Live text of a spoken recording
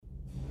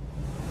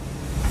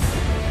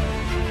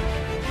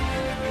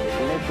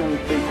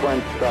Ignition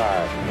sequence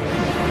start.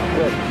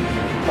 6,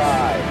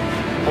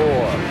 5,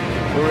 4,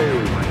 3,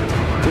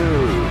 2,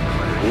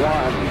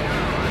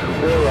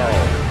 1, 0.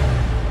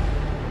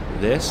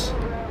 This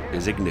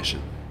is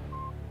Ignition.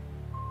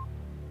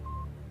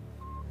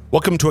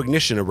 Welcome to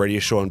Ignition, a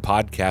radio show and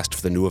podcast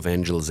for the new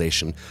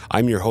evangelization.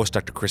 I'm your host,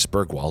 Dr. Chris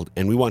Bergwald,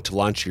 and we want to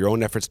launch your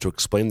own efforts to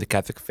explain the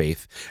Catholic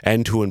faith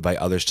and to invite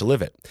others to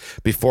live it.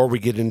 Before we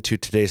get into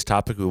today's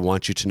topic, we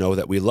want you to know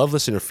that we love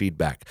listener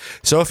feedback.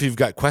 So if you've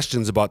got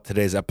questions about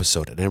today's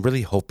episode, and I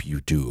really hope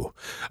you do,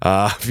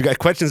 if you've got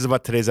questions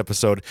about today's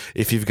episode,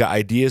 if you've got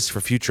ideas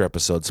for future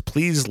episodes,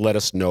 please let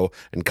us know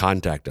and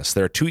contact us.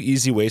 There are two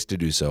easy ways to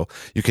do so.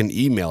 You can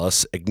email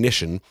us,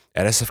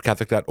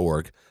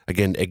 ignition@sfcatholic.org.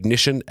 Again,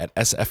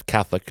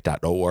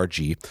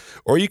 ignition@sfcatholic.org,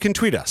 or you can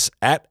tweet us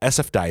at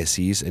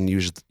sfdiocese and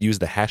use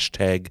the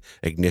hashtag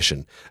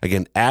ignition.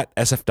 Again, at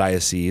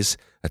sfdiocese,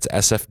 that's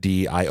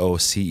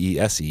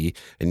SFDIOCESE,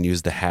 and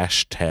use the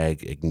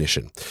hashtag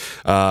ignition.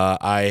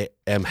 I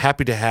am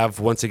happy to have,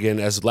 once again,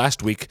 as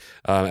last week,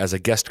 as a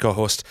guest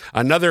co-host,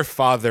 another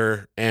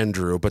Father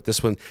Andrew, but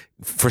this one,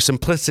 for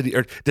simplicity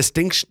or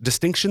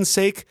distinction's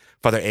sake,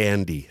 Father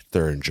Andy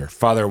Thuringer.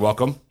 Father,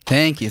 welcome.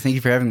 Thank you. Thank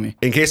you for having me.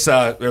 In case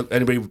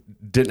anybody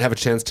didn't have a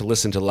chance to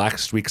listen to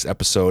last week's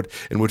episode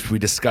in which we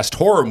discussed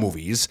horror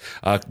movies,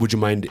 would you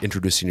mind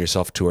introducing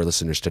yourself to our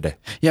listeners today?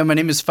 Yeah, my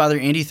name is Father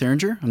Andy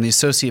Thuringer. I'm the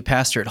associate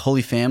pastor at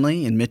Holy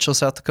Family in Mitchell,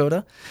 South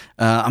Dakota.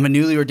 I'm a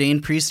newly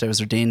ordained priest. I was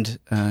ordained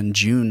in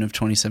June of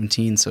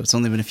 2017, so it's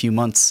only been a few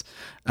months.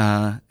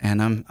 And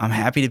I'm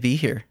happy to be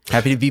here.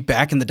 Happy to be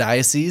back in the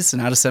diocese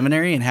and out of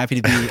seminary, and happy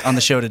to be on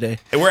the show today.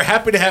 And we're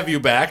happy to have you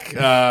back.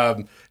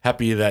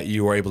 Happy that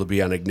you are able to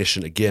be on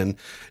Ignition again.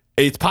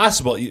 It's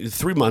possible,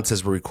 3 months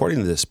as we're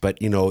recording this, but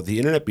the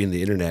internet being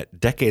the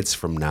internet, decades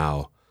from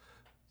now,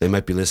 they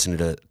might be listening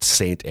to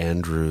St.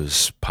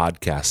 Andrew's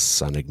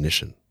podcasts on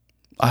Ignition.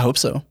 I hope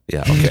so.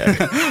 Yeah, okay.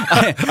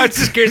 I was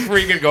just curious where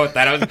you're going to go with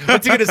that.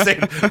 What's he going to say?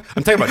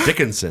 I'm talking about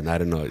Dickinson. I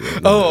don't know.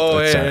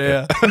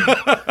 Yeah.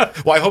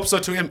 Well, I hope so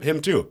to him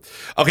too.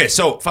 Okay,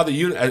 so Father,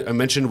 I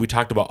mentioned we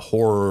talked about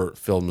horror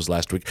films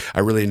last week.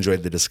 I really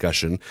enjoyed the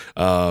discussion.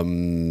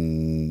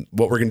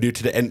 What we're going to do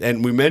today,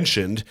 and we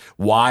mentioned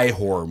why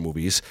horror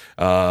movies.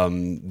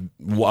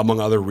 Among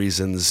other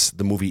reasons,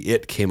 the movie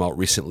It came out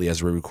recently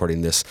as we're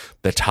recording this,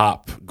 the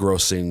top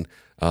grossing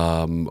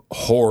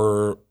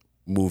horror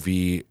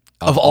movie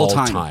of all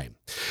time.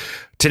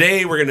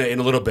 Today, we're going to, in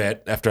a little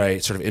bit, after I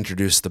sort of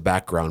introduce the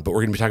background, but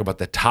we're going to be talking about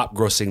the top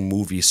grossing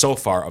movie so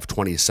far of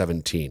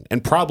 2017.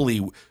 And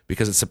probably,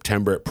 because it's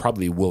September, it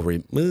probably will...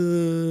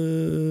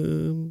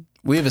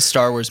 We have a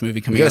Star Wars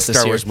movie coming out this year.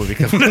 Star Wars movie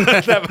coming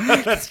out.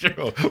 That's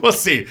true. We'll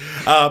see.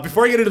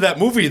 Before I get into that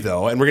movie,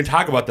 though, and we're going to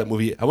talk about that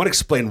movie, I want to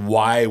explain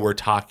why we're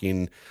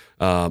talking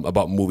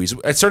about movies.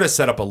 I sort of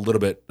set up a little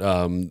bit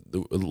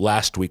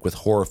last week with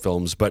horror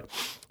films, but...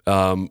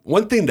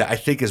 one thing that I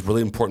think is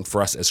really important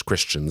for us as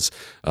Christians,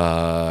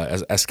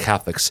 as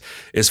Catholics,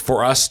 is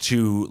for us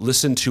to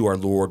listen to our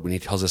Lord when he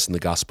tells us in the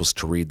Gospels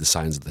to read the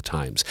signs of the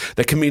times.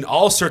 That can mean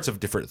all sorts of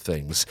different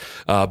things.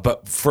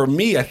 But for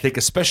me, I think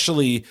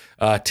especially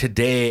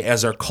today,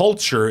 as our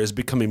culture is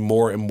becoming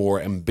more and more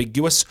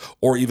ambiguous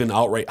or even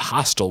outright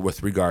hostile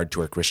with regard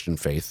to our Christian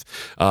faith,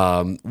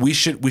 we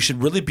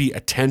should really be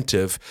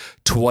attentive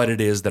to what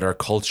it is that our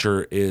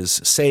culture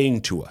is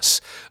saying to us.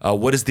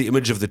 What is the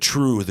image of the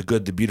true, the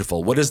good, the beautiful?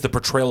 What is the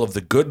portrayal of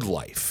the good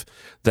life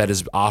that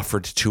is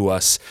offered to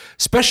us,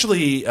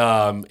 especially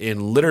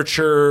in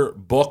literature,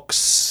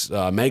 books,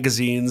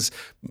 magazines,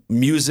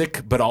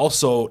 music, but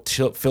also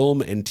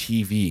film and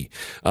TV?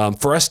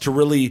 For us to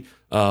really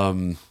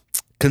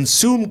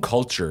consume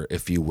culture,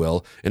 if you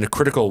will, in a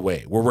critical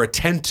way, where we're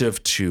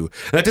attentive to,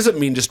 and that doesn't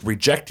mean just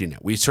rejecting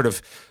it. We sort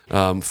of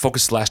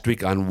focused last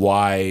week on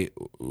why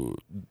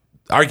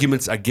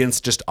arguments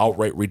against just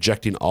outright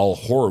rejecting all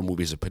horror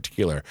movies in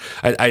particular.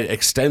 I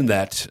extend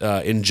that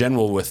in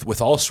general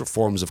with all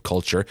forms of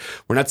culture.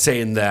 We're not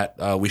saying that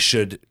we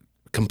should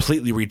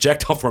completely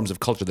reject all forms of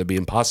culture. That'd be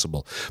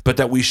impossible. But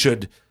that we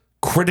should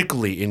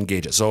critically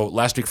engage it. So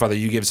last week, Father,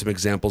 you gave some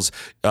examples.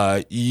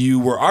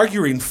 You were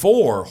arguing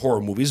for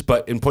horror movies,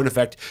 but in point of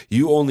fact,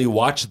 you only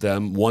watch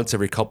them once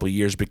every couple of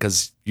years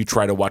because you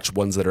try to watch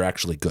ones that are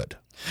actually good.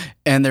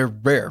 And they're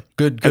rare.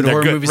 Good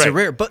horror movies are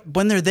rare. But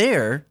when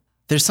they're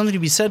there's something to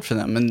be said for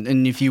them.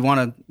 And if you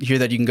want to hear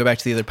that, you can go back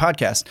to the other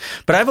podcast.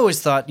 But I've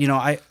always thought,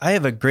 I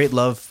have a great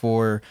love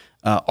for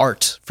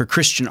art, for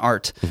Christian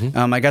art.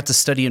 Mm-hmm. I got to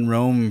study in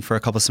Rome for a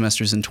couple of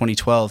semesters in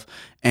 2012,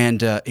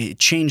 and it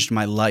changed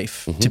my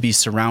life to be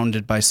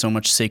surrounded by so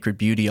much sacred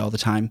beauty all the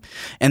time.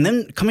 And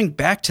then coming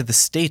back to the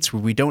States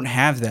where we don't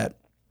have that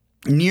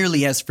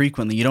nearly as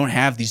frequently, you don't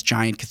have these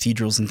giant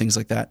cathedrals and things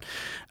like that.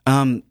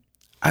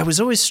 I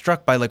was always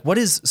struck by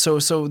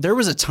so there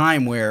was a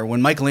time where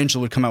when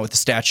Michelangelo would come out with a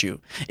statue,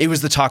 it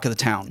was the talk of the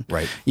town.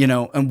 Right.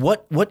 And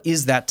what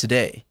is that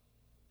today?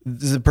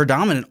 The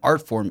predominant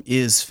art form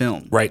is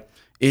film. Right.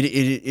 It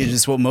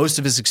is what most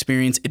of us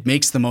experience. It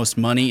makes the most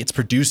money. It's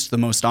produced the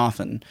most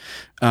often.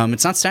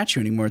 It's not statue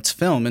anymore. It's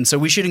film. And so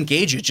we should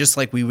engage it just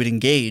like we would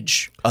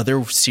engage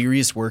other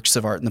serious works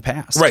of art in the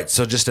past. Right.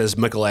 So just as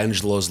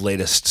Michelangelo's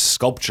latest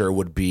sculpture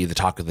would be the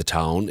talk of the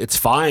town, it's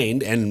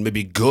fine and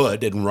maybe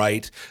good and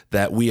right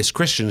that we as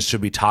Christians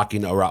should be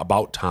talking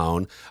about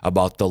town,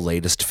 about the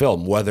latest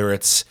film, whether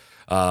it's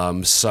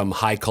some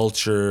high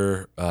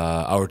culture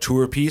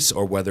auteur piece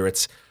or whether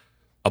it's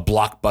a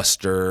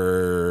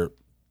blockbuster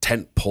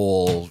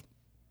tentpole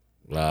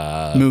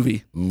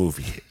movie.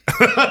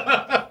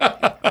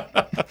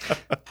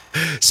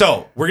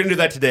 So we're going to do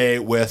that today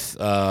with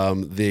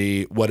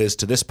the what is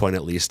to this point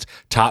at least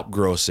top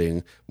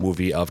grossing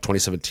movie of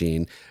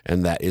 2017,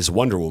 and that is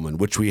Wonder Woman,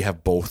 which we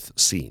have both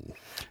seen.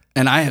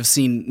 And I have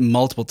seen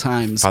multiple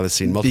times. Father's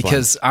seen multiple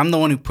because times. I'm the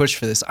one who pushed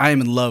for this. I am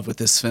in love with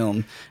this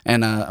film,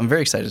 and I'm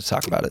very excited to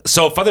talk about it.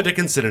 So Father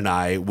Dickinson and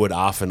I would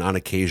often, on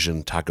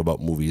occasion, talk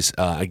about movies.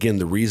 Again,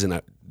 the reason,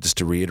 just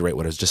to reiterate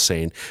what I was just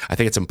saying, I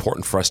think it's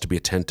important for us to be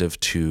attentive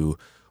to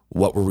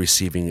what we're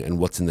receiving and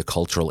what's in the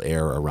cultural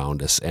air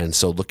around us. And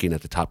so looking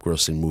at the top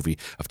grossing movie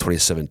of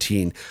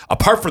 2017,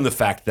 apart from the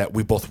fact that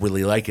we both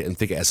really like it and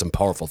think it has some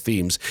powerful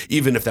themes,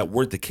 even if that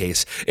weren't the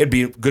case, it'd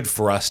be good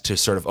for us to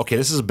sort of, okay,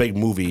 this is a big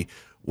movie.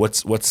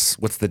 What's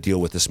the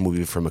deal with this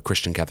movie from a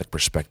Christian Catholic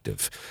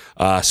perspective?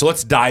 So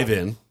let's dive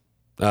in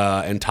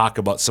and talk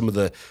about some of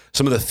the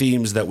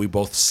themes that we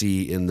both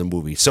see in the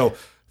movie. So,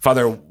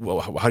 Father,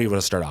 how do you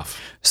want to start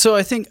off? So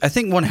I think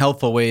one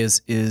helpful way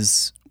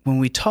is when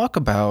we talk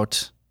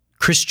about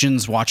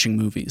Christians watching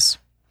movies.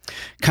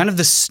 Kind of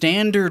the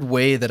standard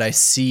way that I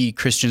see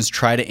Christians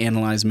try to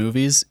analyze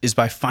movies is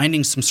by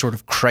finding some sort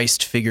of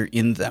Christ figure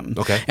in them.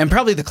 Okay. And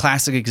probably the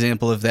classic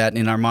example of that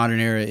in our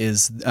modern era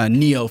is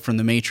Neo from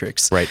The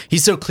Matrix. Right. He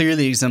so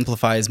clearly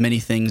exemplifies many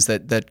things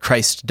that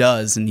Christ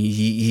does, and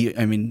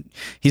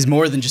he's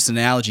more than just an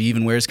analogy. He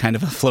even wears kind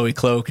of a flowy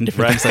cloak and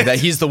different things like that.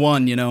 He's the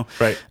one,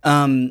 Right.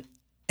 And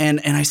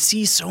I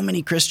see so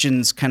many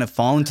Christians kind of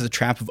fall into the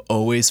trap of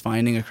always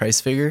finding a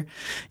Christ figure.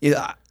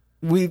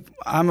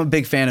 I'm a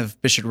big fan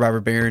of Bishop Robert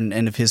Barron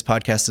and of his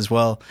podcast as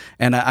well.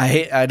 And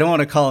I don't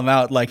want to call him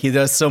out, like he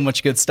does so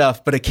much good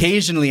stuff, but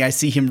occasionally I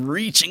see him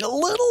reaching a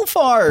little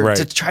far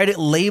to try to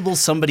label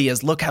somebody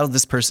as, look how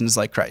this person is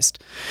like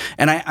Christ.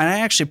 And I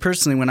actually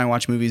personally, when I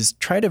watch movies,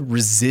 try to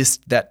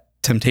resist that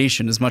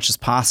temptation as much as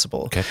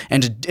possible,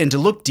 and to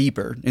look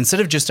deeper instead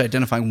of just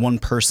identifying one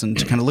person,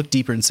 to kind of look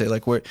deeper and say,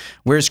 like,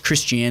 where's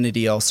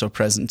Christianity also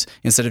present,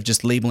 instead of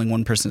just labeling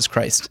one person as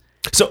Christ.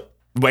 So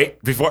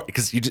wait,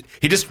 because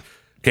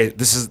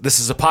this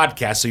is a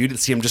podcast, so you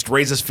didn't see him just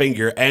raise his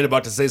finger and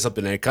about to say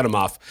something and I cut him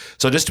off.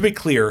 So just to be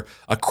clear,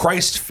 a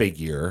Christ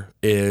figure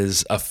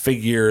is a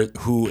figure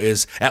who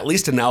is at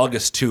least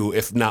analogous to,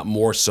 if not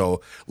more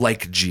so,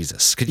 like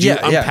Jesus. Could you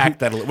unpack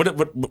that a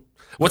little?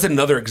 What's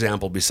another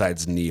example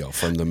besides Neo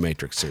from the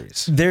Matrix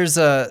series? There's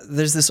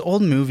this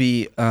old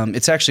movie.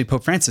 It's actually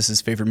Pope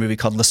Francis's favorite movie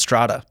called La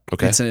Strada.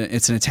 Okay. It's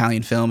an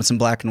Italian film. It's in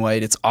black and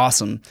white. It's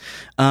awesome.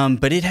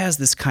 But it has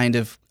this kind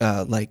of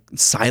like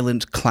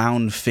silent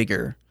clown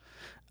figure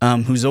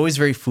who's always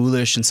very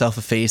foolish and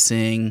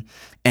self-effacing,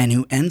 and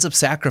who ends up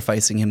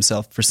sacrificing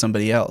himself for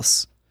somebody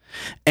else.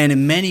 And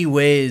in many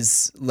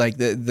ways, like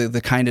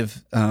the kind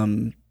of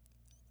the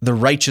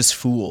righteous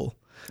fool.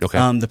 Okay.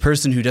 The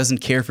person who doesn't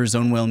care for his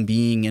own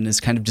well-being and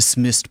is kind of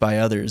dismissed by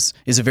others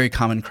is a very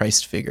common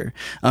Christ figure.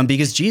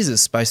 Because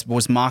Jesus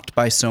was mocked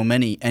by so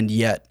many and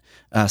yet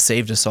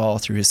saved us all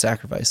through his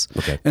sacrifice.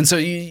 Okay. And so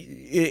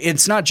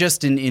it's not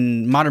just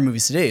in modern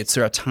movies today. It's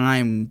throughout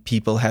time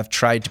people have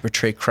tried to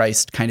portray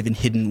Christ kind of in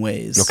hidden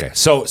ways. Okay.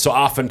 So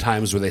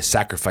oftentimes where they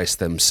sacrifice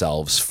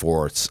themselves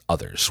for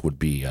others would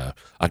be a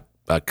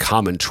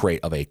common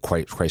trait of a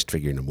Christ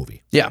figure in a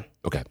movie. Yeah.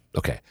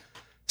 Okay.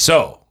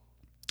 So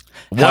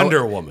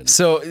Wonder Woman.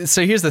 So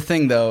here's the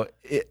thing, though.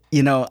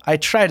 I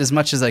tried as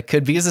much as I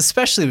could, because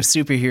especially with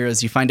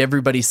superheroes, you find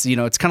everybody,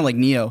 it's kind of like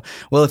Neo.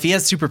 Well, if he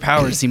has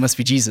superpowers, he must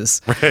be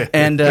Jesus. Right.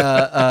 And,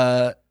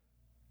 I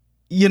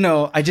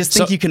just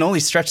think you can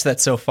only stretch that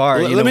so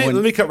far. Let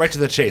me cut right to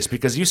the chase,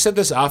 because you said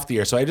this off the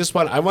air. So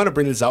I want to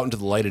bring this out into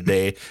the light of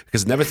day,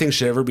 because nothing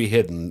should ever be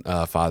hidden,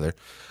 Father.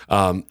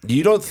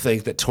 You don't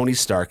think that Tony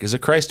Stark is a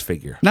Christ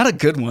figure? Not a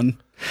good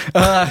one.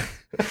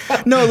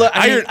 No, look,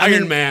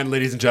 Iron Man,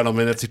 ladies and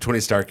gentlemen, that's who Tony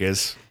Stark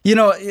is.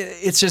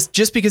 It's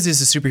just because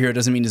he's a superhero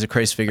doesn't mean he's a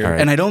Christ figure. Right.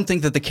 And I don't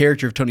think that the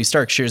character of Tony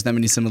Stark shares that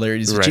many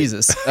similarities with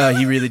Jesus.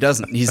 He really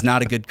doesn't. He's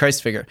not a good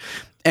Christ figure.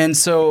 And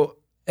so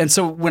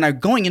when I'm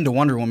going into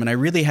Wonder Woman, I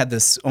really had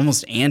this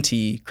almost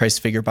anti-Christ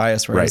figure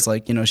bias where I was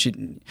like,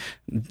 she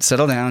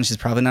settle down. She's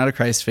probably not a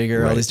Christ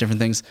figure, all these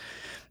different things.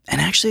 And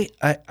actually,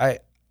 I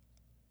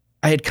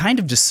had kind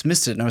of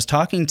dismissed it. And I was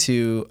talking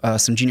to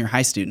some junior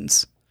high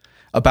students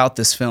about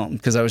this film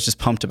because I was just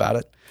pumped about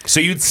it. So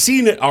you'd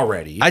seen it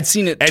already. I'd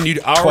seen it and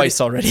twice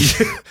already.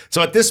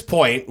 So at this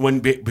point,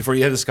 before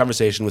you had this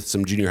conversation with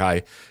some junior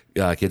high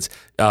kids,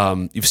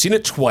 you've seen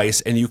it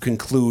twice, and you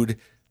conclude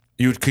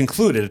you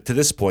concluded to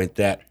this point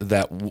that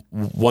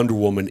Wonder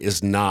Woman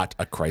is not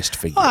a Christ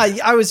figure.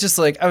 I was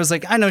like,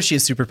 I know she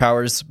has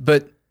superpowers,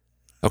 but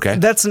okay,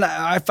 that's not.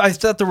 I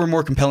thought there were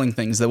more compelling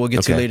things that we'll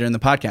get to later in the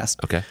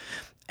podcast. Okay,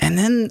 and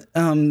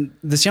then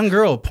this young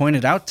girl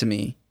pointed out to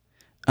me.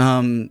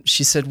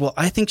 She said, "Well,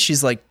 I think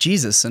she's like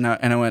Jesus," and I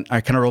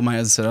kind of rolled my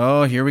eyes and said,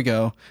 "Oh, here we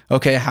go.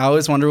 Okay, how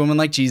is Wonder Woman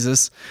like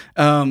Jesus?"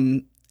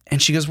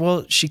 And she goes,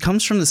 "Well, she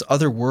comes from this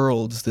other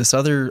world, this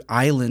other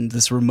island,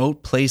 this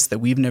remote place that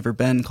we've never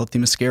been called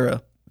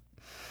Themyscira.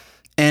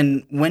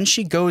 And when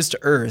she goes to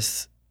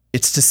Earth,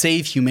 it's to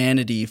save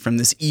humanity from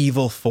this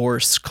evil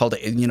force called,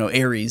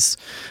 Ares,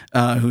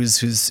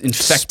 who's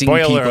infecting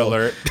people." Spoiler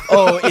alert.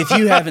 Oh, if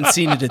you haven't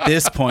seen it at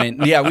this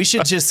point, yeah, we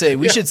should say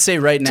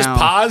right now. Just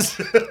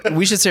pause.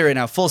 We should say right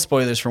now, full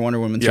spoilers for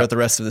Wonder Woman throughout the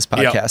rest of this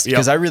podcast,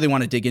 because I really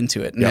want to dig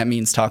into it, and that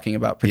means talking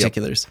about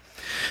particulars.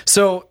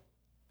 So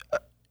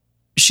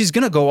she's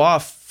going to go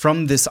off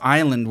from this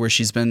island where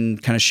she's been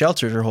kind of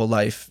sheltered her whole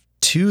life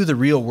to the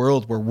real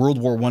world where World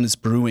War I is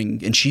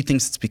brewing, and she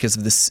thinks it's because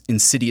of this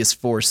insidious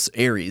force,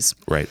 Ares.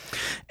 Right.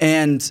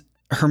 And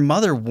her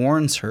mother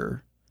warns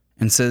her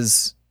and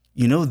says,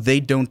 they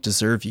don't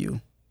deserve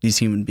you, these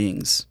human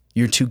beings.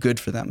 You're too good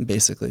for them,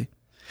 basically.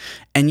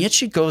 And yet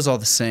she goes all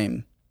the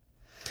same.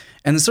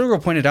 And this little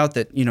girl pointed out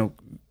that,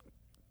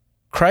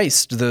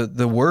 Christ,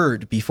 the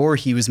Word, before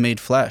he was made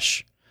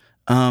flesh,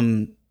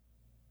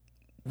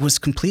 was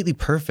completely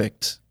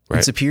perfect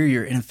and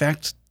superior, and in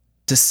fact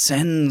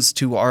descends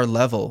to our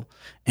level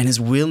and is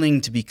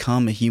willing to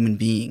become a human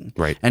being,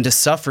 and to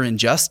suffer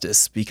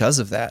injustice because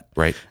of that.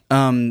 Right.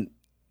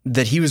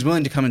 That he was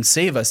willing to come and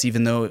save us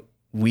even though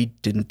we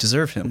didn't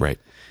deserve him. Right.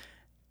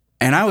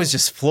 And I was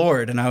just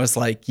floored, and I was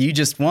like, "You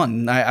just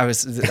won!" I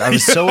was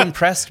so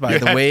impressed by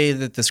the way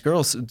that this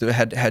girl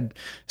had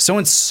so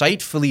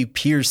insightfully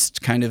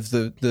pierced kind of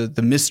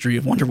the mystery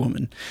of Wonder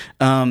Woman,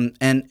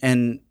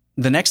 and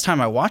the next time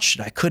I watched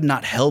it, I could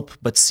not help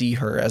but see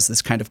her as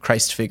this kind of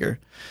Christ figure.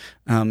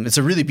 It's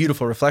a really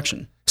beautiful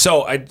reflection.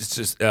 So I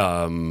just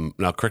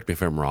now correct me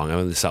if I'm wrong. I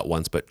only saw it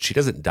once, but she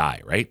doesn't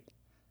die, right?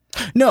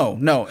 No,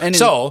 and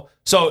so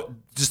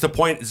just the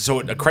point. So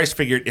a Christ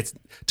figure, it's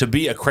to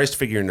be a Christ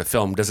figure in a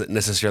film doesn't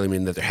necessarily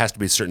mean that there has to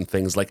be certain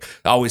things like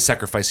always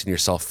sacrificing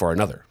yourself for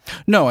another.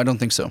 No, I don't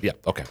think so. Yeah.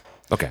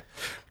 Okay.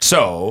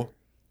 So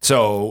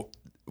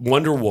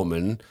Wonder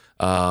Woman,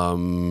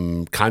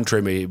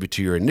 contrary maybe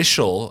to your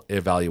initial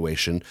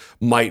evaluation,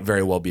 might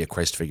very well be a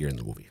Christ figure in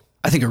the movie.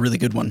 I think a really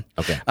good one.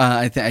 Okay.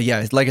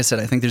 Like I said,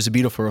 I think there's a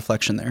beautiful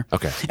reflection there.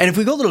 Okay. And if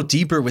we go a little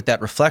deeper with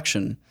that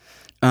reflection,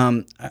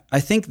 I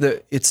think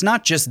that it's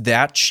not just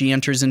that she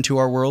enters into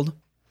our world.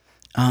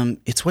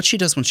 It's what she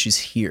does when she's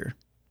here,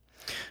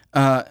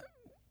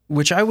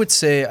 which I would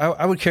say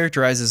I would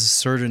characterize as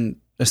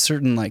a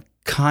certain like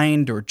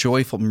kind or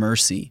joyful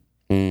mercy.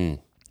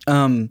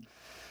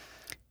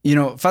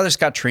 Father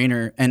Scott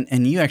Traynor,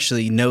 and you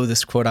actually know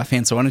this quote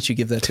offhand, so why don't you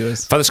give that to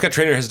us? Father Scott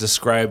Traynor has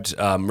described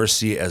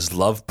mercy as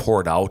love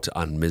poured out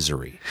on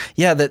misery.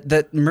 Yeah,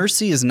 that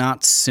mercy is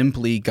not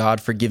simply God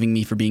forgiving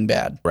me for being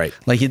bad. Right.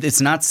 Like it's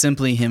not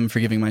simply him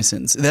forgiving my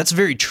sins. That's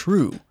very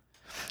true.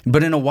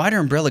 But in a wider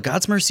umbrella,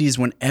 God's mercy is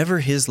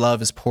whenever his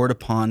love is poured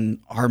upon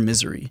our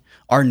misery,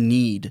 our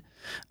need.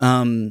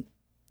 And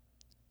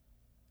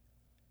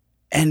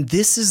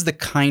this is the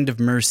kind of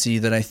mercy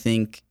that I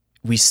think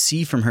we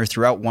see from her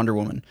throughout Wonder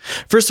Woman.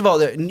 First of all,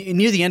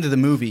 near the end of the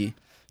movie,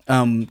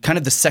 kind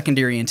of the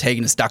secondary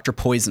antagonist, Dr.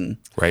 Poison.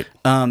 Right.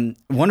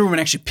 Wonder Woman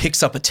actually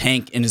picks up a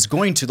tank and is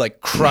going to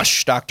like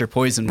crush Dr.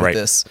 Poison with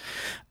this.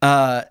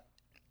 And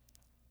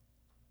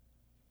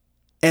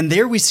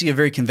there we see a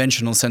very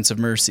conventional sense of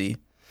mercy.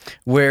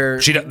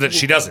 Where she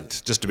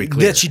doesn't, just to be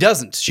clear. That she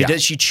doesn't.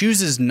 She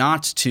chooses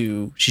not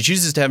to. She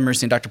chooses to have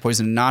mercy on Dr.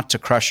 Poison, not to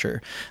crush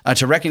her.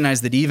 To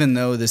recognize that even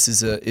though this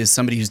is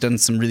somebody who's done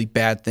some really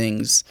bad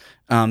things,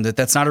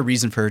 that's not a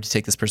reason for her to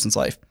take this person's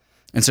life.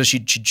 And so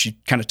she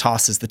kind of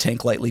tosses the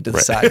tank lightly to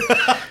the side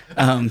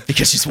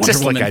because she's Wonder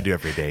Woman. Just like I do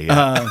every day.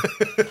 Yeah.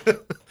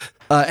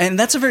 And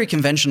that's a very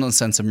conventional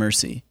sense of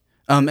mercy.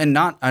 And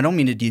I don't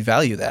mean to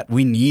devalue that.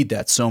 We need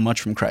that so much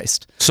from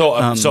Christ.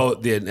 So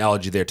the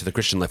analogy there to the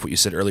Christian life, what you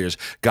said earlier is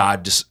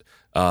God just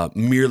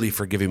merely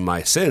forgiving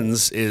my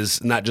sins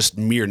is not just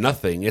mere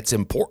nothing. It's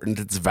important.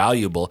 It's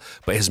valuable.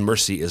 But his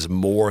mercy is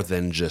more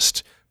than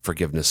just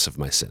forgiveness of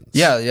my sins.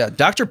 Yeah.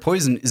 Dr.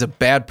 Poison is a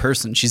bad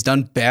person. She's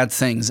done bad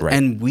things. Right.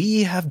 And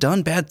we have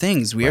done bad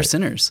things. We are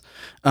sinners.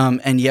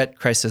 And yet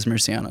Christ has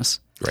mercy on us.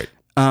 Right.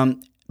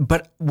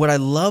 But what I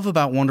love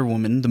about Wonder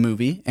Woman, the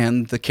movie,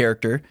 and the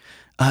character,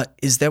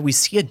 is that we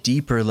see a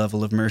deeper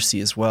level of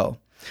mercy as well.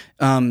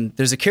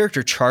 There's a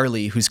character,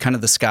 Charlie, who's kind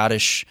of the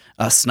Scottish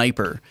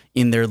sniper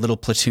in their little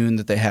platoon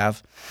that they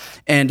have.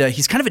 And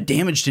he's kind of a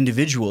damaged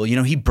individual. You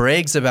know, he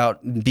brags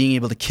about being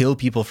able to kill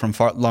people from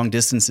long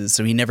distances.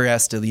 So he never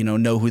has to,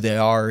 know who they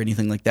are or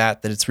anything like that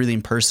it's really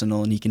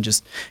impersonal. And he can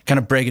just kind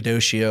of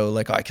braggadocio,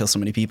 like, oh, I kill so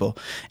many people.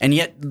 And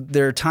yet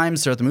there are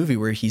times throughout the movie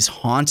where he's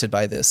haunted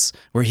by this,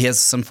 where he has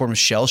some form of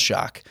shell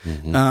shock,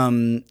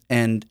 and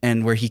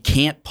where he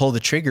can't pull the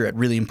trigger at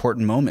really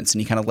important moments,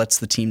 and he kind of lets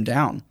the team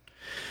down.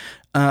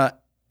 And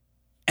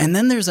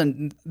then there's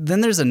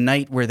a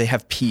night where they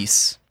have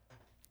peace,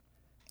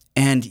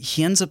 and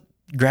he ends up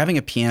grabbing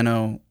a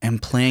piano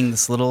and playing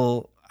this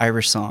little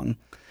Irish song,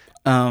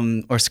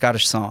 or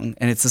Scottish song,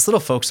 and it's this little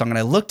folk song. And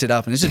I looked it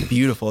up, and it's just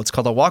beautiful. It's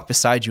called "I'll Walk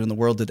Beside You in the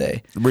World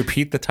Today."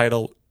 Repeat the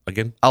title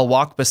again. "I'll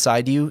Walk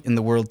Beside You in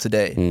the World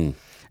Today."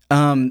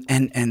 And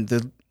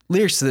the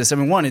lyrics to this, I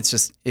mean, one, it's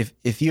just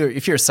if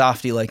you're a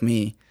softie like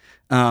me,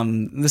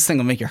 this thing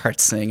will make your heart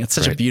sing. It's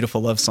such a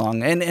beautiful love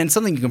song, and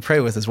something you can pray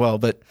with as well.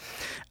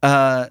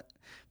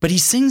 But he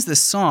sings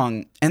this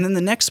song, and then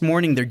the next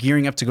morning they're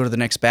gearing up to go to the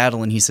next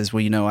battle, and he says,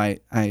 "Well, I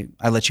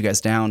let you guys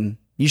down.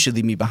 You should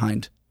leave me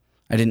behind.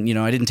 I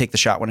didn't take the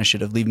shot when I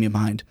should have. Leave me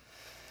behind."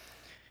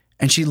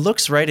 And she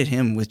looks right at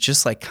him with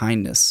just like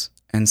kindness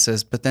and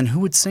says, "But then who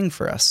would sing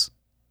for us?"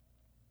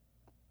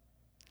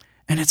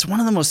 And it's one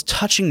of the most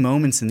touching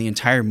moments in the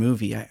entire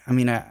movie.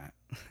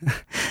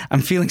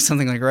 I'm feeling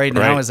something like right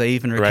now as I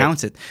even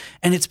recount it.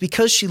 And it's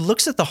because she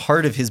looks at the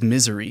heart of his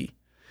misery,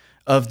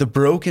 of the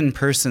broken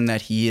person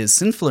that he is,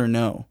 sinful or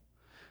no,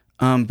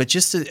 but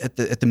just at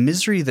the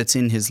misery that's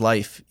in his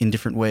life in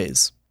different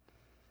ways.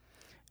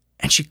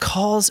 And she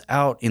calls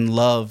out in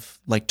love,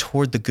 like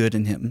toward the good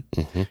in him.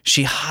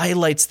 She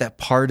highlights that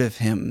part of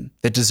him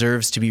that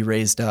deserves to be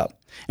raised up.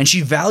 And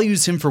she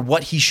values him for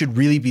what he should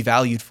really be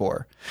valued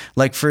for,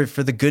 like for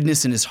the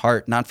goodness in his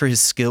heart, not for his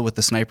skill with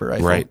the sniper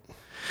rifle. Right.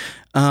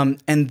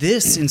 And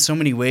this, in so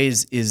many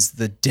ways, is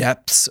the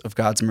depths of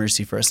God's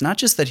mercy for us. Not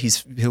just that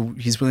he's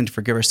willing to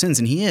forgive our sins,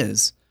 and he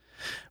is,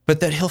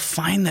 but that he'll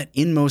find that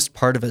inmost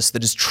part of us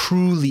that is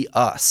truly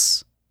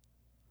us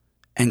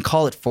and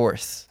call it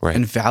forth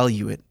and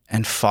value it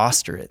and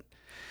foster it.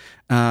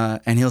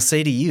 And he'll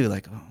say to you,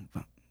 like,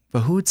 "Oh, but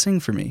who would sing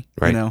for me?"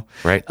 Right.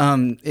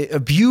 A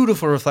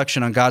beautiful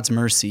reflection on God's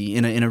mercy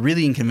in a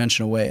really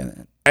unconventional way.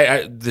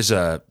 I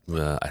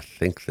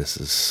think this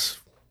is,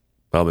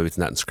 well, maybe it's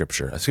not in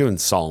Scripture. I think it's in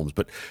Psalms,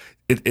 but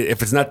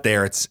if it's not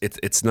there,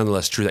 it's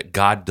nonetheless true that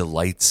God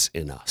delights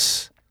in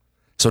us.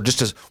 So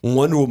just as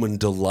Wonder Woman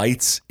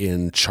delights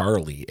in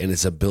Charlie and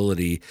his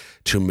ability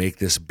to make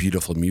this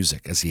beautiful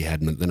music as he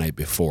had the night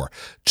before,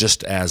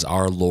 just as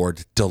our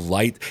Lord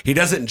he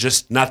doesn't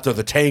just not throw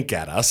the tank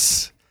at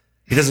us.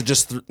 He doesn't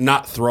just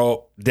not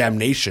throw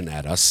damnation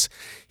at us.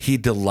 He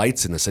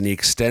delights in us, and he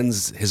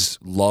extends his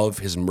love,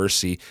 his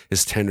mercy,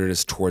 his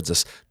tenderness towards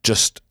us.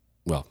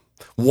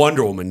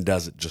 Wonder Woman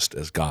does it just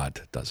as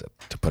God does it,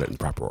 to put it in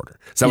proper order.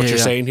 Is that what you're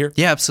saying here?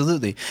 Yeah,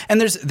 absolutely. And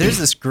there's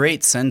this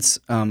great sense.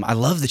 I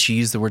love that she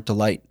used the word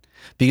delight,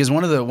 because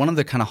one of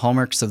the kind of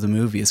hallmarks of the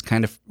movie is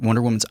kind of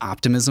Wonder Woman's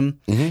optimism.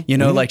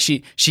 Like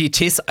she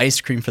tastes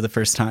ice cream for the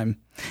first time,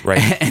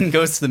 and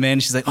goes to the man.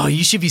 And she's like, "Oh,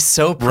 you should be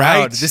so proud.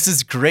 Right. This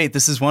is great.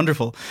 This is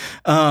wonderful."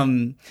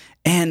 And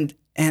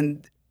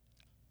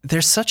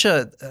there's such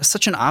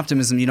an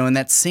optimism, in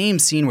that same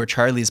scene where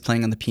Charlie is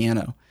playing on the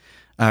piano.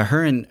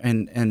 Her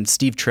and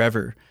Steve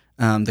Trevor,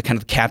 the kind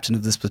of captain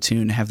of this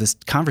platoon, have this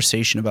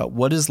conversation about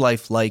what is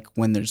life like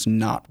when there's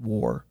not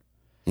war.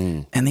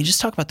 And they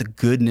just talk about the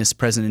goodness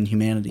present in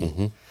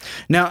humanity.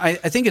 Now, I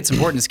think it's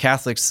important as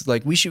Catholics,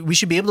 like we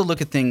should be able to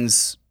look at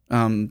things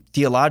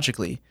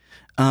theologically.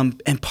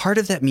 And part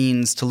of that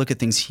means to look at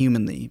things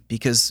humanly,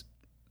 because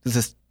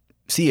the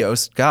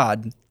Theos,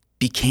 God,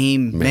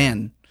 became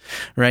man,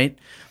 right?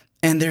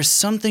 And there's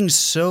something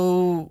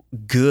so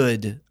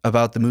good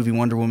about the movie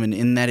Wonder Woman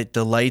in that it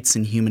delights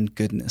in human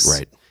goodness.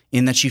 Right.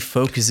 In that she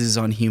focuses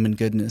on human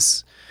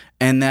goodness.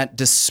 And that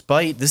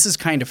this is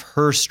kind of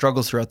her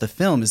struggle throughout the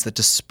film, is that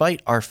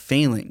despite our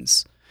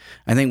failings,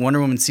 I think Wonder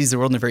Woman sees the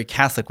world in a very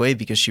Catholic way,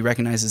 because she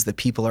recognizes that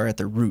people are at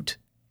their root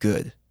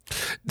good.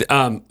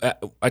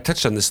 I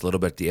touched on this a little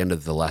bit at the end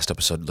of the last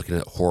episode, looking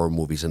at horror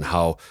movies and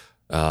how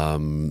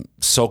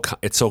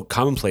it's so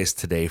commonplace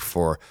today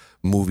for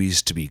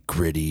movies to be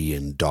gritty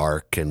and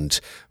dark, and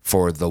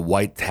for the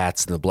white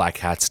hats and the black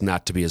hats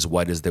not to be as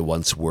white as they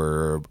once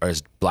were, or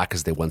as black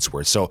as they once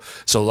were. So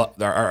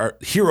our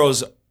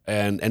heroes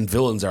and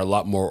villains are a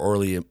lot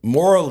more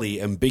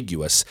morally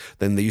ambiguous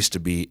than they used to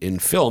be in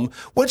film,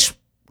 which,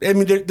 I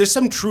mean, there's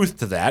some truth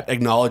to that,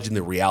 acknowledging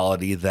the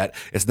reality that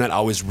it's not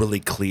always really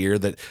clear,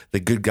 that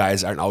the good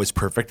guys aren't always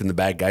perfect and the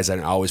bad guys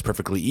aren't always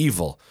perfectly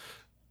evil.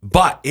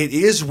 But it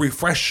is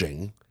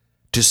refreshing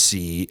to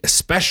see,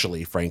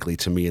 especially, frankly,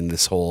 to me in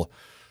this whole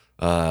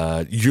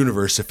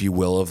universe, if you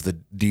will, of the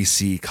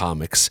DC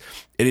comics.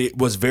 It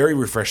was very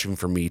refreshing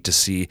for me to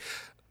see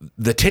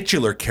the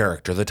titular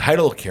character, the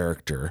title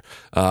character,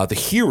 the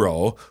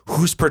hero,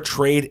 who's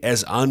portrayed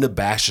as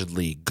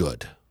unabashedly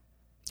good.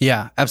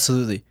 Yeah,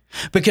 absolutely.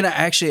 But can I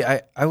actually,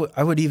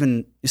 I would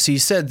even, so you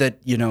said that,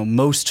 you know,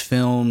 most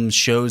films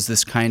shows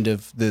this kind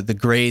of the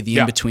gray, the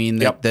in-between,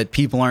 that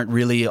people aren't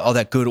really all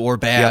that good or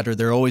bad, or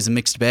they're always a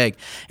mixed bag.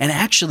 And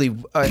actually,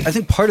 I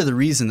think part of the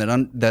reason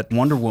that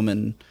Wonder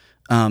Woman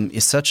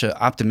is such an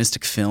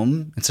optimistic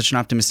film and such an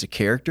optimistic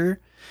character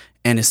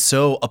and is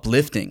so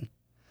uplifting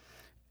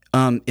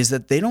is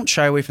that they don't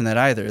shy away from that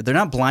either. They're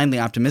not blindly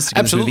optimistic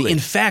in this movie. In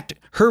fact,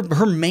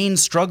 her main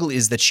struggle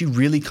is that she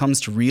really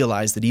comes to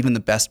realize that even the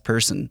best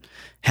person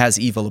has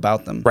evil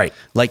about them. Right.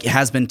 Like it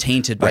has been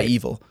tainted by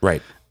evil.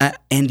 Right.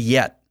 And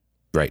yet,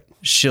 right.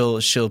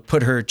 She'll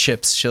put her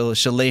chips, she'll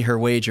lay her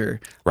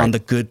wager on the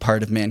good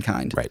part of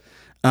mankind. Right.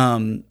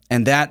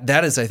 And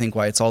that is, I think,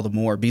 why it's all the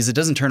more, because it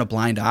doesn't turn a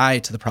blind eye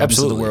to the problems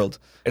of the world.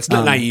 It's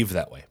not naive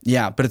that way.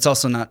 Yeah, but it's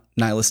also not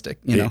nihilistic,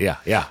 you know?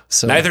 Yeah.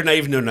 So, neither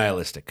naive nor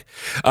nihilistic.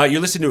 You're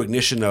listening to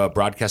Ignition, a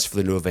broadcast for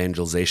the New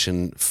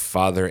Evangelization.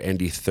 Father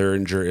Andy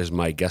Thuringer is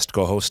my guest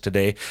co-host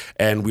today,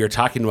 and we are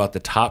talking about the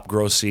top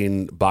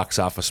grossing box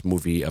office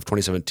movie of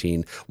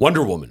 2017,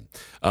 Wonder Woman,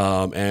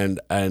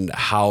 and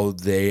how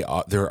there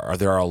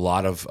are a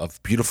lot of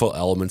beautiful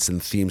elements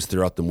and themes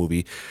throughout the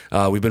movie.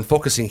 We've been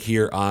focusing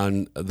here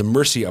on the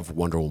mercy of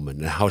Wonder Woman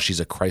and how she's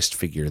a Christ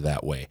figure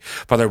that way.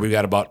 Father, we've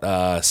got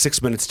about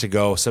 7 minutes to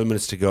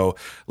go.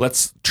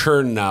 Let's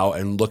turn now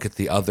and look at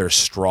the other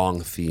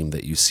strong theme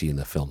that you see in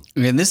the film.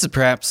 And this is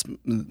perhaps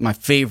my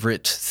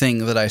favorite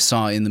thing that I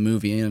saw in the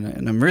movie,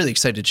 and I'm really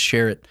excited to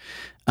share it.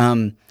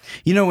 You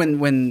know,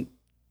 when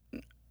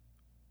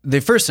they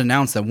first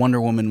announced that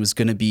Wonder Woman was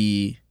going to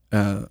be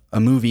a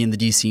movie in the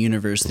DC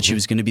universe, that she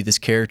was going to be this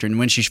character, and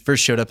when she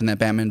first showed up in that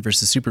Batman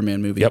versus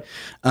Superman movie,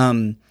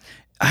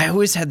 I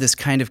always had this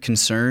kind of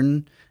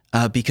concern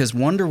because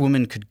Wonder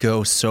Woman could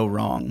go so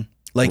wrong.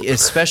 Like,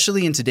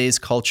 especially in today's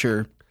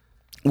culture,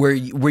 where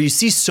you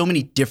see so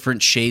many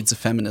different shades of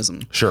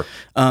feminism. Sure.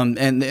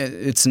 And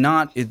it's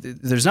not,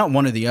 there's not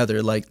one or the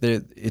other. Like,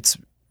 it's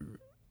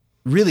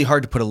really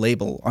hard to put a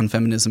label on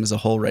feminism as a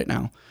whole right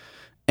now.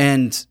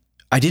 And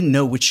I didn't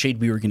know which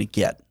shade we were going to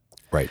get.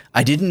 Right.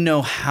 I didn't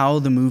know how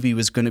the movie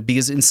was going to,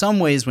 because in some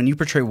ways, when you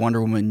portray Wonder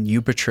Woman,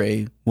 you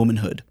portray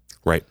womanhood.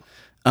 Right.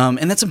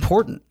 And that's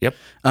important. Yep.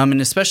 And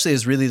especially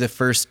as really the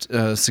first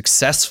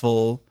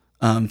successful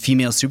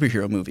female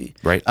superhero movie.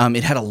 Right.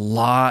 It had a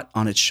lot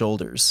on its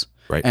shoulders.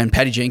 Right. And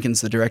Patty Jenkins,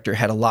 the director,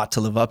 had a lot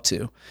to live up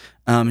to.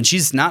 And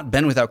she's not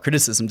been without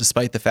criticism,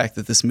 despite the fact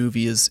that this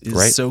movie is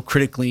so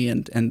critically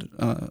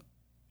and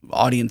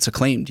audience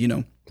acclaimed, you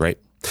know. Right.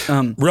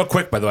 Real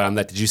quick, by the way, on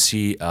that, did you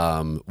see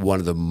one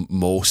of the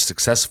most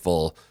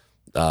successful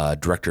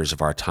directors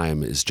of our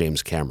time is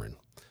James Cameron?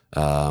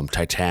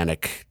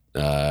 Titanic,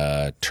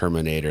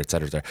 Terminator, et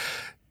cetera.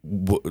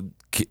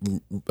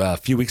 A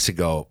few weeks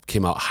ago,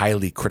 came out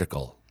highly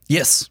critical.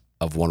 Yes.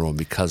 Of Wonder Woman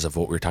because of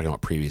what we were talking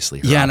about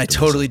previously. Yeah, and I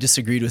totally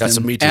disagreed with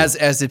him. Me too.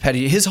 As did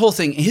Patty. His whole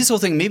thing.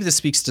 Maybe this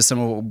speaks to some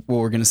of what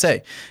we're going to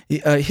say.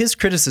 His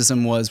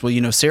criticism was, well,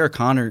 you know, Sarah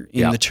Connor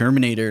in the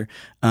Terminator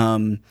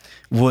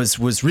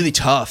was really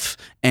tough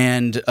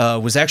and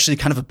was actually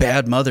kind of a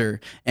bad mother,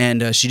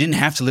 and she didn't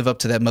have to live up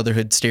to that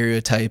motherhood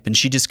stereotype, and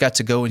she just got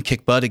to go and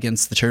kick butt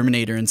against the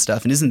Terminator and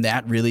stuff. And isn't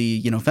that really,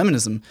 you know,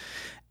 feminism?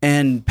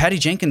 And Patty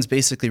Jenkins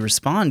basically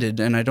responded,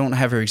 and I don't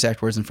have her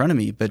exact words in front of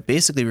me, but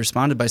basically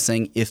responded by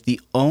saying, if the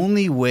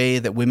only way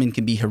that women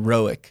can be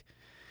heroic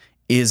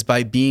is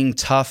by being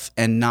tough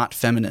and not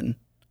feminine,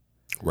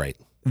 right,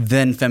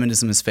 then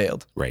feminism has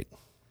failed. Right.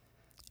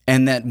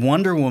 And that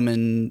Wonder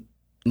Woman,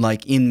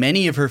 like in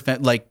many of her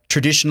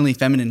traditionally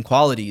feminine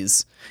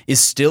qualities,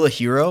 is still a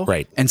hero,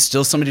 right, and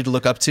still somebody to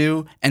look up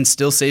to and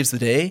still saves the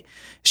day.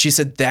 She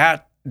said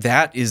that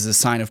is a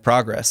sign of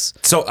progress.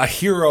 So a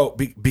hero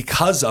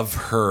because of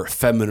her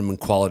feminine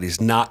qualities,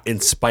 not in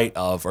spite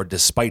of or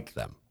despite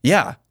them.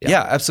 Yeah,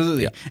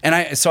 absolutely. Yeah. And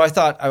I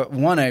thought,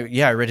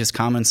 I read his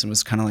comments and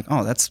was kind of like,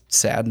 oh, that's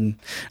sad.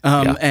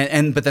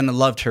 And but then I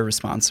loved her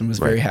response and was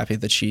very happy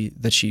that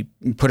she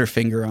put her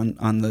finger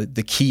on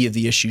the key of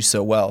the issue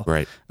so well.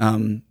 Right.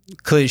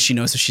 Clearly she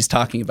knows what she's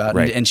talking about,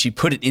 and she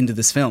put it into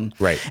this film.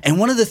 Right. And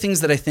one of the things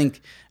that I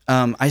think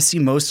I see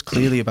most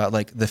clearly about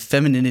like the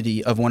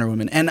femininity of Wonder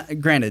Woman,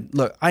 and granted,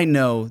 look, I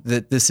know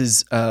that this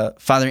is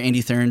Father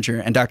Andy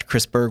Thuringer and Dr.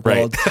 Chris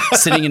Bergwald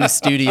sitting in a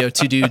studio,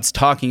 two dudes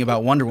talking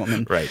about Wonder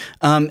Woman. Right.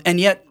 And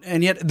yet,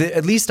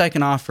 at least I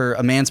can offer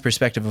a man's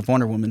perspective of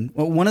Wonder Woman.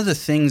 Well, one of the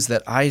things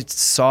that I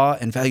saw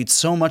and valued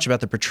so much about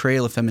the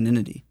portrayal of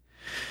femininity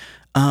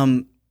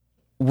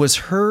was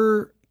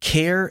her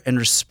care and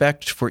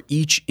respect for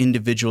each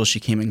individual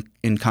she came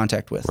in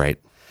contact with. Right.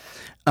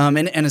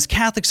 And as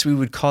Catholics, we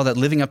would call that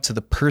living up to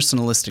the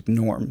personalistic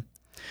norm,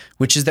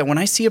 which is that when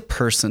I see a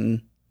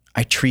person,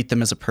 I treat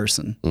them as a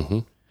person. Mm-hmm.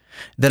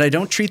 That I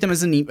don't treat them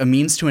as a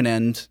means to an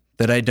end,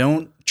 that I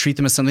don't treat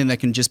them as something that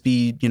can just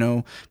be, you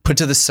know, put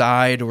to the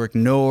side or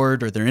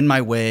ignored or they're in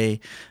my way.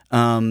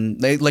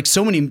 Like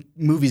so many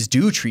movies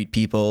do treat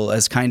people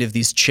as kind of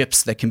these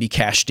chips that can be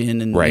cashed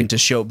in and to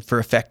show for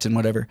effect and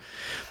whatever.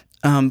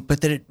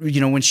 But that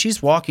when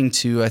she's walking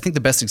to, I think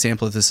the best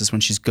example of this is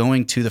when she's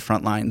going to the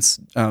front lines,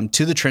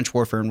 to the trench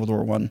warfare in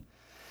World War I.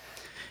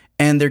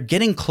 And they're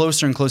getting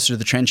closer and closer to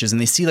the trenches,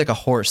 and they see like a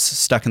horse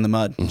stuck in the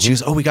mud. And she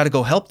goes, "Oh, we got to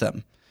go help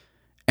them."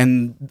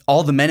 And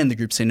all the men in the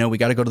group say, "No, we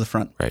got to go to the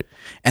front." Right.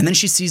 And then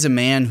she sees a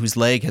man whose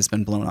leg has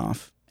been blown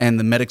off, and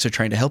the medics are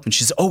trying to help him.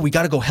 She says, "Oh, we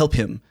got to go help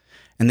him."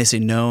 And they say,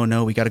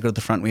 No, we got to go to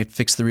the front. We have to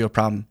fix the real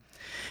problem.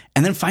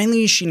 And then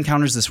finally she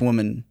encounters this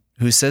woman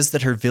who says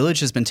that her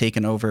village has been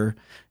taken over,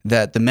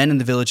 that the men in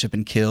the village have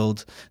been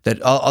killed, that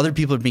other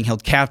people are being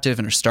held captive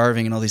and are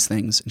starving and all these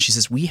things. And she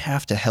says, we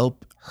have to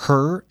help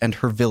her and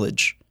her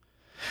village.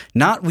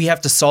 Not we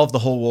have to solve the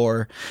whole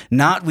war,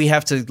 not we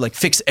have to like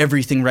fix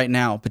everything right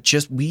now, but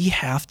just we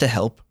have to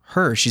help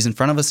her. She's in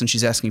front of us and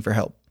she's asking for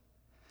help.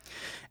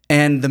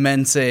 And the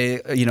men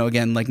say,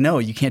 again, like, no,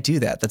 you can't do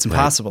that. That's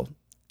impossible. Right.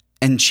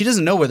 And she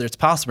doesn't know whether it's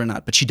possible or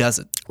not, but she does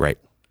it. Right.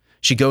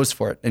 She goes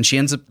for it and she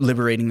ends up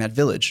liberating that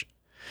village.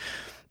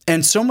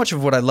 And so much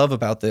of what I love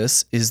about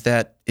this is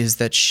that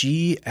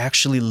she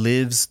actually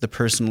lives the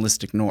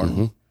personalistic norm.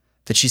 Mm-hmm.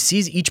 That she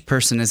sees each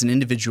person as an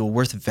individual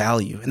worth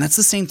value. And that's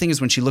the same thing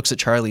as when she looks at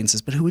Charlie and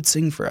says, but who would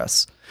sing for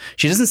us?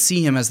 She doesn't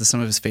see him as the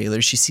sum of his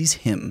failures. She sees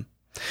him.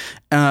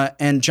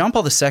 And John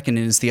Paul II in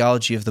his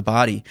theology of the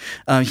body,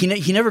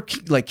 he never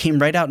came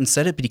right out and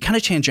said it, but he kind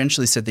of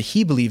tangentially said that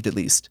he believed at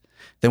least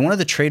that one of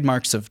the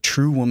trademarks of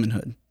true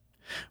womanhood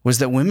was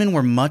that women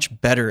were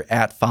much better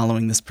at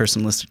following this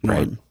personalistic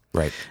norm.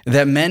 Right.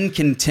 That men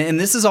can, and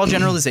this is all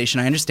generalization,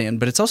 I understand,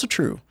 but it's also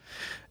true.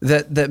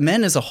 That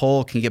men as a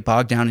whole can get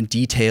bogged down in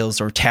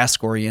details or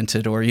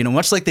task-oriented or,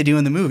 much like they do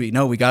in the movie.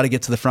 No, we got to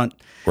get to the front.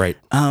 Right.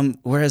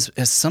 Whereas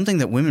as something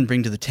that women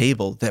bring to the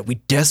table that we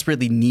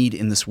desperately need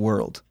in this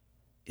world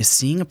is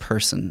seeing a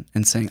person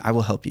and saying, I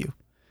will help you.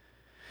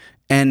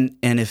 And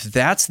if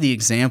that's the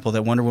example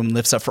that Wonder Woman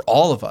lifts up for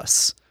all of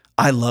us,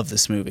 I love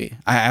this movie.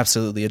 I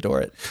absolutely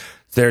adore it.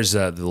 There's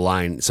the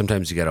line,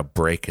 sometimes you got to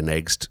break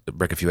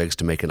a few eggs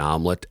to make an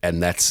omelet,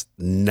 and that's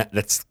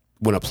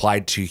when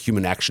applied to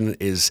human action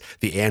is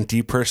the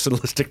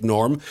anti-personalistic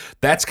norm.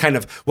 That's kind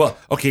of,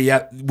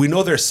 we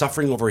know there's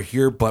suffering over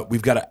here, but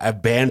we've got to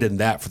abandon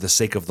that for the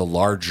sake of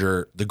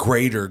the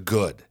greater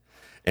good.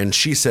 And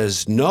she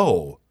says,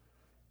 no,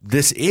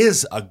 this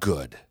is a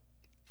good.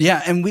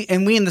 Yeah, and we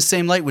in the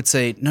same light would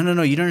say, no,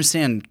 you don't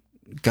understand.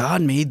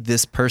 God made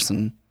this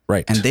person,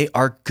 right, and they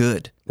are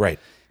good. Right.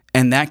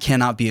 And that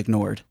cannot be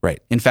ignored.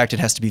 Right. In fact, it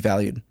has to be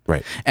valued.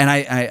 Right. And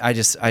I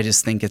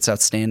just think it's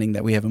outstanding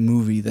that we have a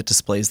movie that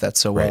displays that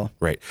so well.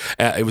 Right.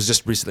 It was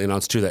just recently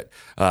announced too that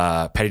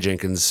Patty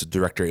Jenkins,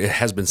 director, it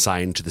has been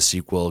signed to the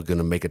sequel. Going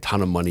to make a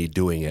ton of money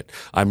doing it.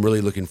 I'm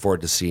really looking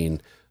forward to seeing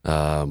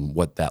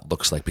what that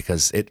looks like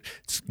because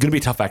it's going to be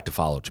a tough act to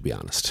follow, to be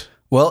honest.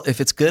 Well,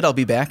 if it's good, I'll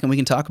be back and we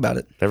can talk about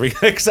it.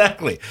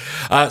 Exactly.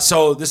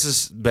 So this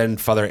has been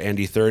Father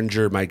Andy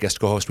Thuringer, my guest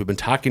co-host. We've been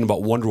talking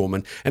about Wonder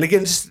Woman. And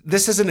again,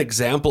 this is an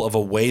example of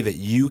a way that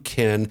you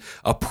can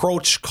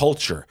approach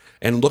culture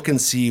and look and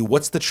see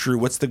what's the true,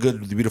 what's the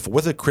good, the beautiful,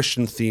 what are the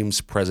Christian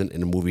themes present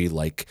in a movie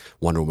like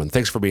Wonder Woman.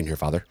 Thanks for being here,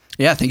 Father.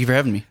 Yeah, thank you for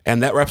having me.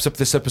 And that wraps up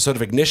this episode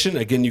of Ignition.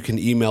 Again, you can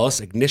email us,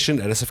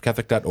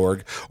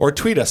 ignition@sfcatholic.org, or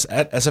tweet us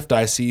at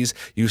sfdiocese.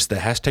 Use the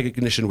hashtag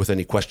Ignition with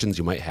any questions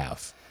you might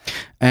have.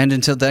 And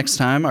until next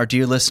time, our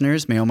dear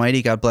listeners, may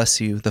Almighty God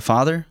bless you, the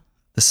Father,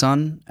 the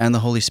Son, and the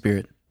Holy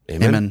Spirit.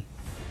 Amen.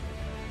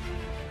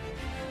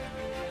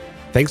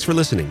 Thanks for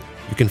listening.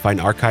 You can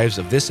find archives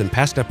of this and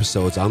past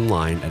episodes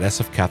online at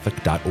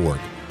sfcatholic.org.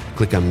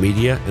 Click on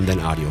Media and then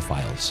Audio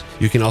Files.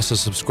 You can also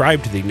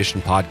subscribe to the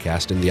Ignition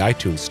podcast in the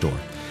iTunes Store.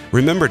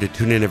 Remember to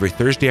tune in every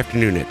Thursday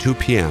afternoon at 2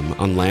 p.m.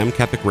 on Lamb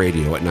Catholic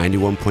Radio at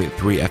 91.3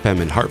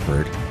 FM in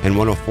Hartford and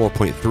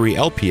 104.3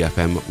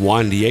 LPFM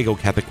Juan Diego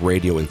Catholic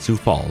Radio in Sioux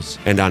Falls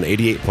and on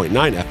 88.9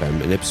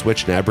 FM in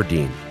Ipswich and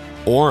Aberdeen,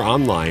 or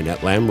online at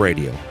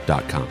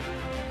lambradio.com.